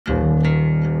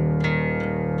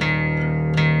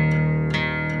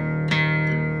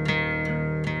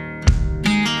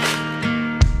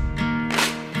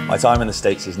My time in the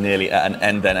States is nearly at an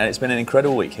end then, and it's been an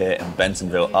incredible week here in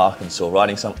Bentonville, Arkansas,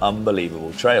 riding some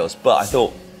unbelievable trails. But I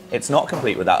thought it's not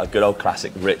complete without a good old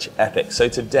classic Rich Epic. So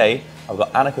today I've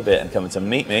got Anneke Beerten coming to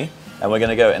meet me, and we're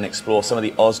going to go and explore some of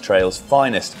the Oz Trail's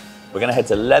finest. We're going to head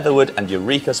to Leatherwood and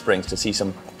Eureka Springs to see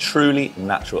some truly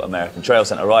natural American trail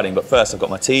centre riding. But first I've got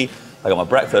my tea, I got my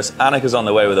breakfast. Anneke's on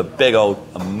the way with a big old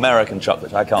American truck,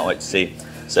 which I can't wait to see.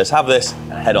 So let's have this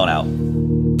and head on out.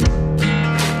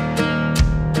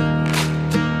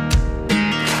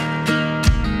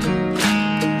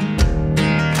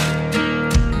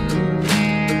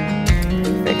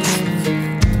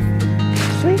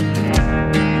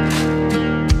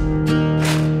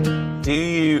 Do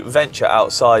you venture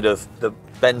outside of the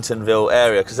Bentonville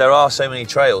area? Because there are so many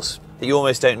trails that you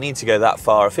almost don't need to go that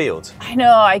far afield. I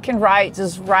know, I can ride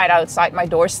just right outside my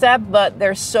doorstep, but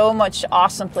there's so much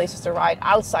awesome places to ride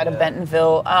outside of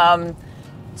Bentonville.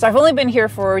 So I've only been here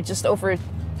for just over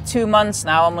 2 months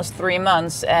now, almost 3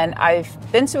 months, and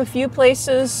I've been to a few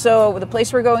places. So the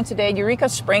place we're going today, Eureka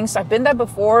Springs, I've been there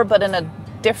before, but in a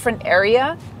different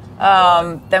area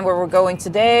than where we're going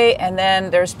today. And then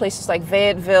there's places like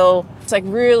Fayetteville. It's like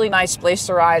really nice place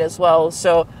to ride as well.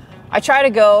 So I try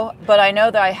to go, but I know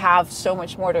that I have so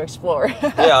much more to explore.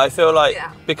 Yeah, I feel like,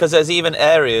 because there's even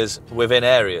areas within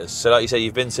areas. So like you say,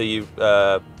 you've been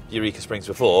to Eureka Springs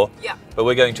before, but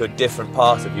we're going to a different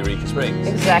part of Eureka Springs.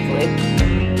 Exactly.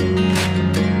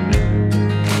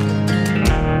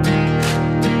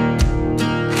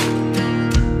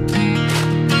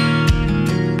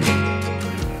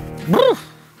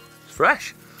 It's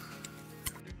fresh.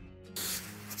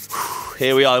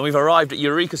 Here we are, and we've arrived at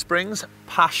Eureka Springs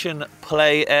Passion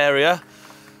Play area.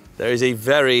 There is a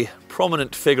very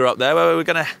prominent figure up there where we're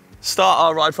going to start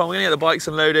our ride from. We're going to get the bikes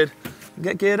unloaded and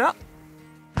get geared up.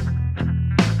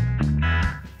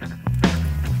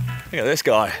 Look at this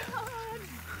guy.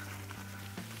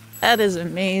 That is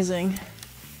amazing.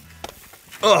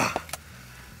 Oh.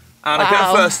 Anneke,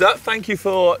 wow. First up, thank you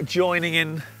for joining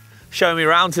in, showing me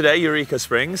around today, Eureka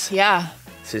Springs. Yeah.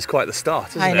 This is quite the start,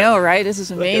 isn't it? I know, right? This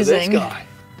is amazing. Look at this guy.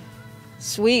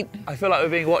 Sweet. I feel like we're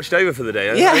being watched over for the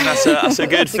day. Yeah. I think that's a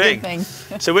good That's thing. a good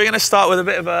thing. So we're going to start with a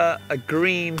bit of a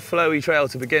green flowy trail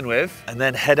to begin with, and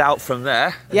then head out from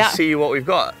there and see what we've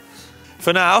got.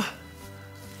 For now,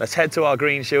 let's head to our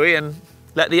green shoey and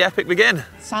let the epic begin.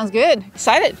 Sounds good.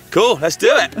 Excited. Cool, let's do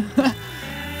it.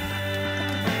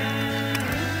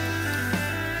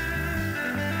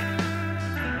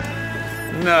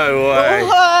 No way.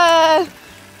 What?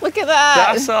 Look at that.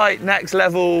 That's like next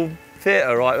level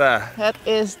theatre right there. That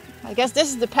is, I guess this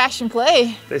is the Passion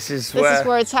Play. This is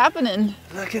where it's happening.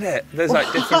 Look at it. There's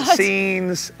like different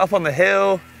scenes up on the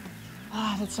hill.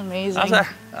 Oh, that's amazing.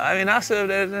 That's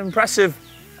an impressive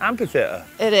amphitheatre.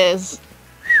 It is.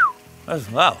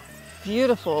 Wow.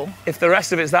 Beautiful. If the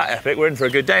rest of it's that epic, we're in for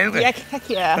a good day, aren't we? Yeah, heck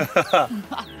yeah.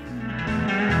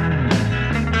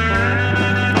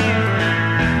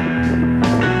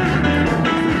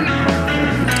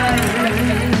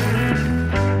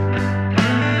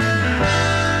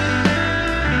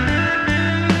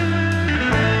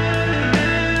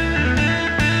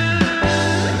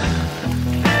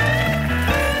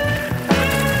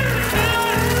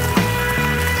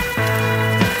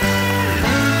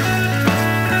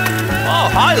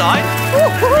 Highline.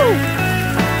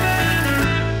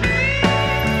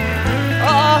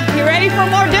 Oh, you ready for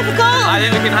more difficult? I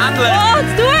think we can handle it. Oh,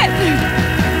 let's do it.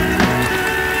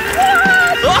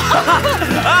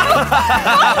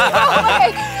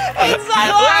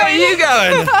 Where are you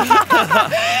going?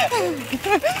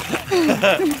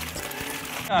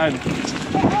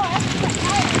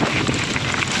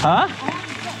 Huh?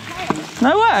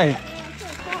 No way.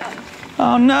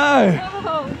 Oh no.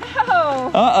 Oh,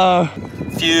 no. Uh-oh.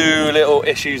 Few little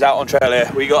issues out on trail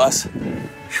here. We got a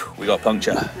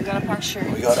puncture. We got a puncture.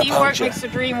 Teamwork makes the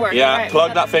dream work. Yeah, right,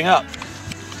 plug that thing up.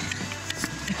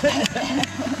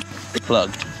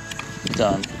 Plugged.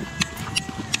 Done.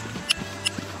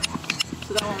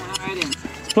 So that one went right in.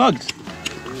 It's plugged.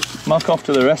 Muck off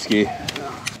to the rescue.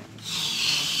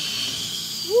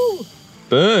 Woo.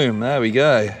 Boom, there we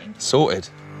go. Sorted.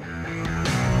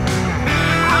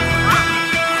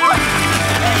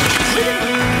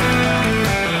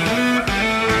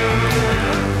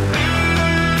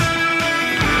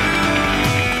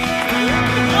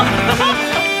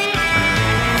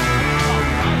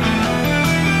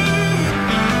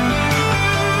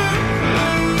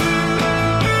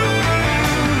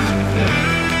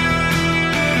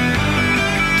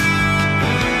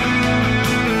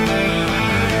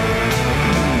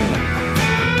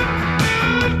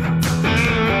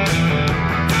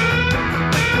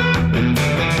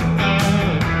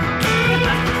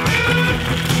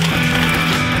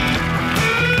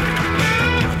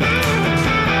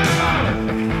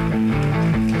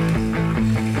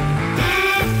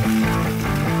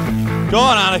 Go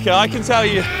on, Anneke, I can tell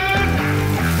you.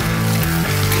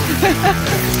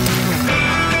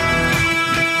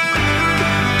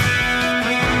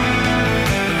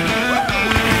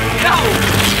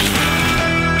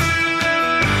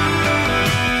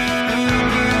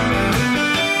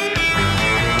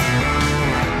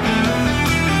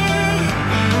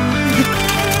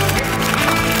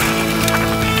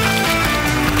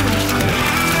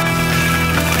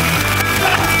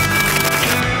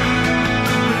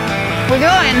 We're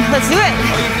going. Let's do it.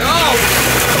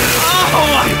 Oh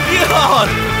my God!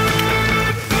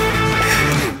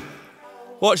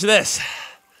 Watch this.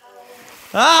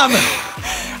 I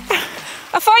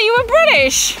thought you were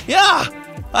British. Yeah,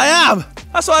 I am.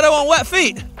 That's why I don't want wet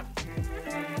feet.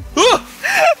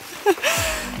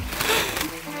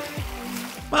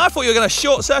 Man, I thought you were going to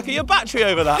short circuit your battery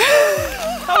over that.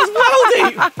 That was well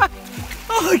deep.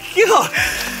 Oh my God.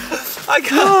 I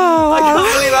can't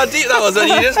believe how deep that was, and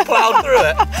you just ploughed through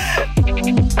it.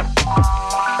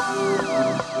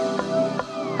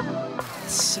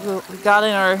 So we got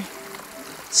in our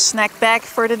snack bag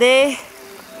for the day.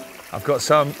 I've got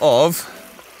some of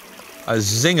a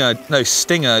stinger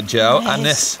gel, and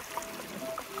this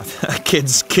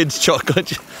kids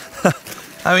chocolate.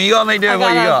 I mean, you gotta make do with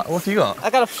what you got. What have you got? I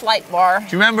got a flight bar. Do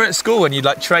you remember at school when you'd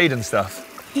like trade and stuff?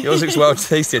 Yours looks well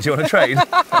tasted. Do you want to trade? No,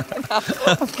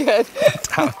 I'm good.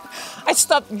 I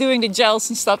stopped doing the gels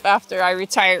and stuff after I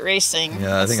retired racing.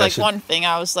 Yeah, I think it's like one thing.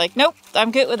 I was like, nope, I'm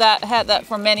good with that. I had that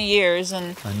for many years,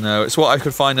 and I know it's what I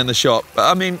could find in the shop. But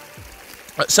I mean,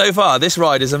 so far this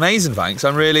ride is amazing. Thanks.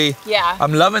 I'm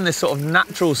loving this sort of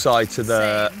natural side to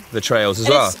the trails as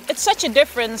well. It's such a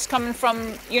difference coming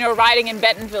from riding in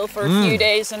Bentonville for a few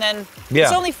days, and then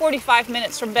it's only 45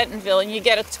 minutes from Bentonville, and you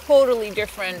get a totally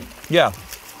different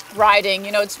riding.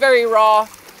 It's very raw,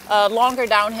 longer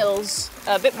downhills,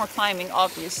 a bit more climbing,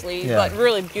 obviously, but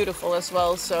really beautiful as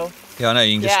well. So I know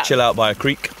you can just chill out by a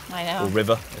creek. I know. Or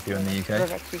river if you're in the UK.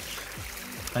 River, creek.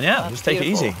 And just take it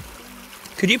easy.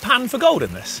 Could you pan for gold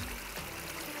in this?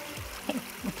 Do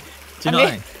you know what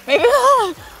I mean? Maybe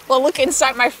we'll look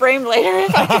inside my frame later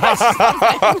if I catch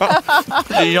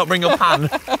something. Did you not bring your pan?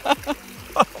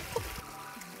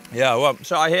 Well,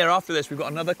 so I hear after this we've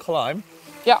got another climb.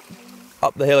 Yeah.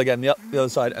 Up the hill again, the other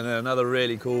side, and then another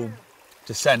really cool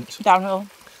descent. Downhill.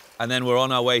 And then we're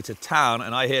on our way to town,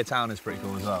 and I hear town is pretty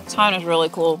cool as well. Town is really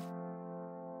cool.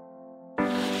 All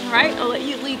right, I'll let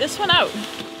you lead this one out.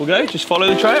 We'll go, just follow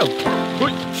the trail. Go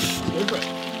for it.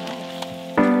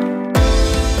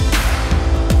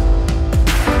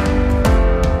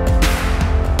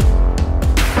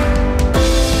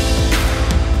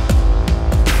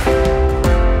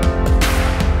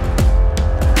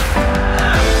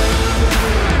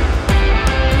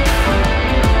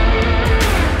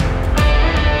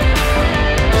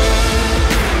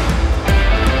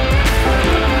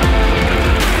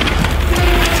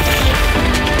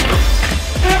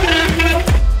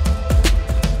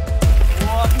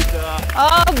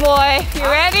 Boy, you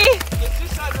ready? It's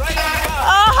just like right now.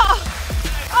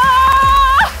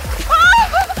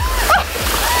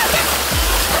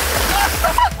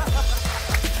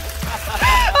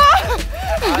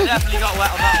 I definitely got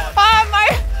wet on that one.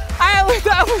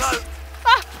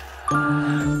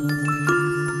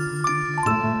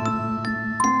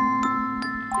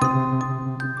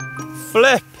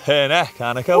 Flippin' heck,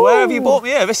 Anneke, where have you brought me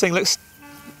here? This thing looks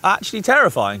actually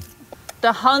terrifying.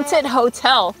 The Haunted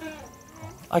Hotel.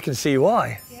 I can see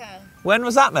why. Yeah. When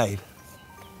was that made?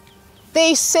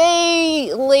 They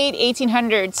say late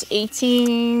 1800s,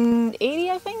 1880,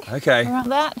 I think. Okay. Around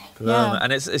that. Yeah.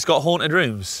 And it's got haunted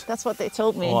rooms. That's what they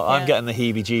told me. Well, I'm getting the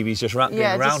heebie-jeebies just being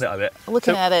around it a bit.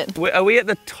 Looking at it. Are we at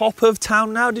the top of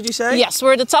town now, did you say? Yes,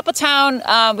 we're at the top of town.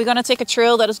 We're going to take a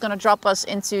trail that is going to drop us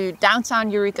into downtown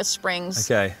Eureka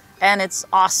Springs. Okay. And it's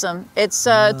awesome. It's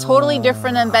totally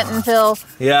different than Bentonville.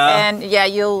 Yeah. And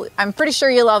I'm pretty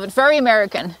sure you'll love it. Very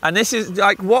American. And this is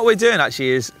like what we're doing actually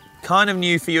is kind of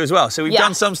new for you as well. So we've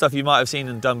done some stuff you might have seen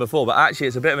and done before, but actually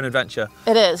it's a bit of an adventure.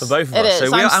 It is. For both of us. It is.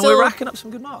 So we're racking up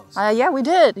some good miles. Yeah, we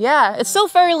did. Yeah. It's still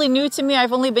fairly new to me.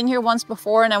 I've only been here once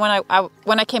before, and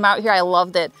when I came out here, I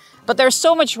loved it. But there's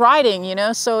so much riding,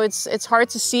 so it's hard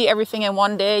to see everything in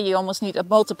one day. You almost need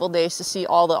multiple days to see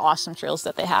all the awesome trails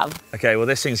that they have. Okay, well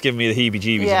this thing's giving me the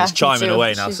heebie-jeebies and it's me chiming too.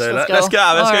 away now. So let's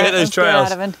go. Let's go hit those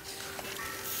trails.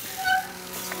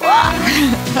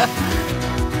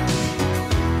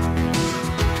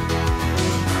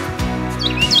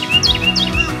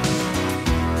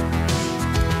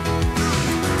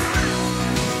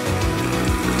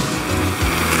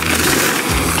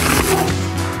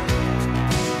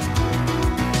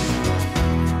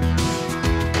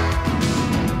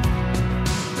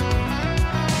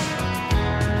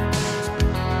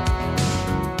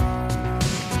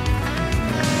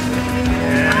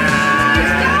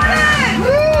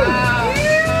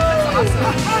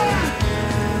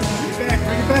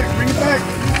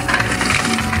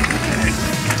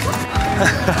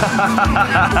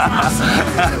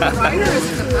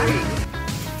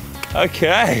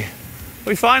 Okay,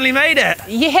 we finally made it.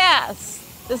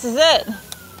 Yes, this is it.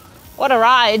 What a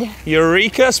ride.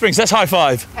 Eureka Springs, let's high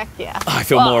five. Heck yeah. I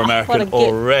feel more American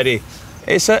already.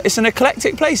 It's an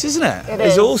eclectic place, isn't it?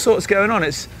 There's all sorts going on.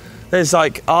 There's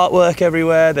like artwork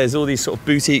everywhere. There's all these sort of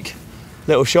boutique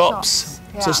little shops.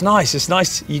 Yeah. So it's nice. It's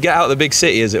nice. You get out of the big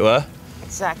city, as it were.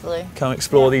 Exactly. Come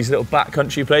explore these little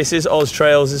backcountry places. Oz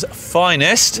Trails'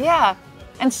 finest. Yeah.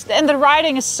 And the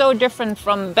riding is so different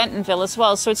from Bentonville as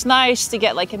well. So it's nice to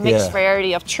get like a mixed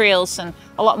variety of trails and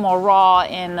a lot more raw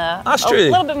and a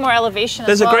little bit more elevation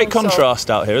There's as well. There's a great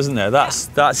contrast out here, isn't there?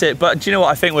 That's it. But do you know what?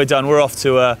 I think we're done. We're off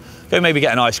to go maybe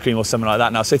get an ice cream or something like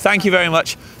that now. So thank you very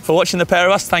much for watching the pair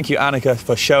of us. Thank you, Anneke,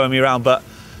 for showing me around. But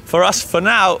for us, for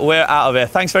now, we're out of here.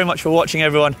 Thanks very much for watching,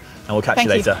 everyone. And we'll catch you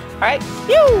later. All right.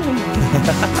 Phew.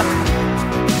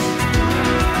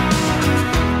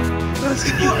 Let's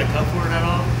go. You want to come for it at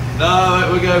all? No,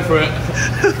 we'll go for it.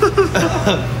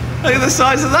 Look at the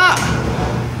size of that.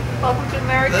 Welcome to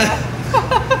America.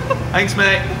 Thanks,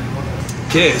 mate.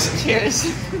 Cheers.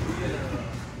 Cheers.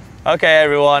 Okay,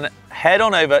 everyone, head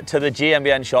on over to the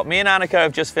GMBN shop. Me and Anneke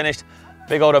have just finished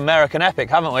big old American Epic,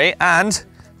 haven't we? And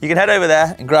you can head over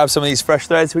there and grab some of these fresh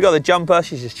threads. We got the jumper,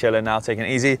 she's just chilling now, taking it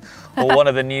easy, or one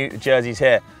of the new jerseys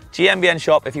here. GMBN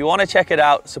shop, if you want to check it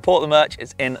out, support the merch,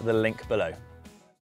 it's in the link below.